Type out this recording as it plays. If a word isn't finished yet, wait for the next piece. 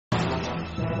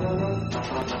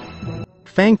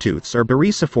Fangtooths are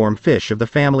Beryciform fish of the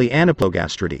family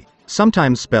Anaplogastridae,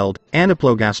 sometimes spelled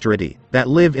Anaplogastridae, that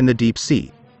live in the deep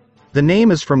sea. The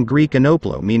name is from Greek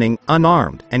anoplo meaning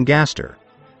unarmed and gaster.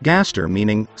 Gaster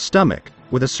meaning stomach,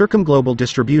 with a circumglobal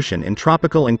distribution in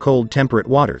tropical and cold temperate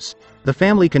waters. The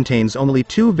family contains only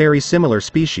 2 very similar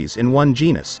species in one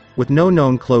genus, with no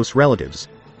known close relatives.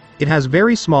 It has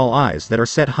very small eyes that are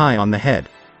set high on the head.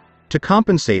 To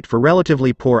compensate for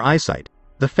relatively poor eyesight,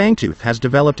 the fangtooth has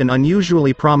developed an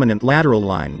unusually prominent lateral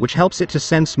line which helps it to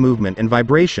sense movement and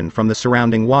vibration from the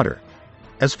surrounding water.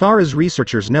 As far as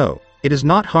researchers know, it is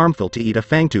not harmful to eat a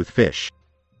fangtooth fish.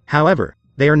 However,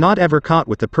 they are not ever caught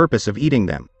with the purpose of eating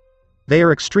them. They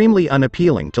are extremely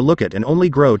unappealing to look at and only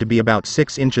grow to be about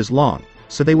 6 inches long,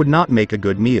 so they would not make a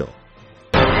good meal.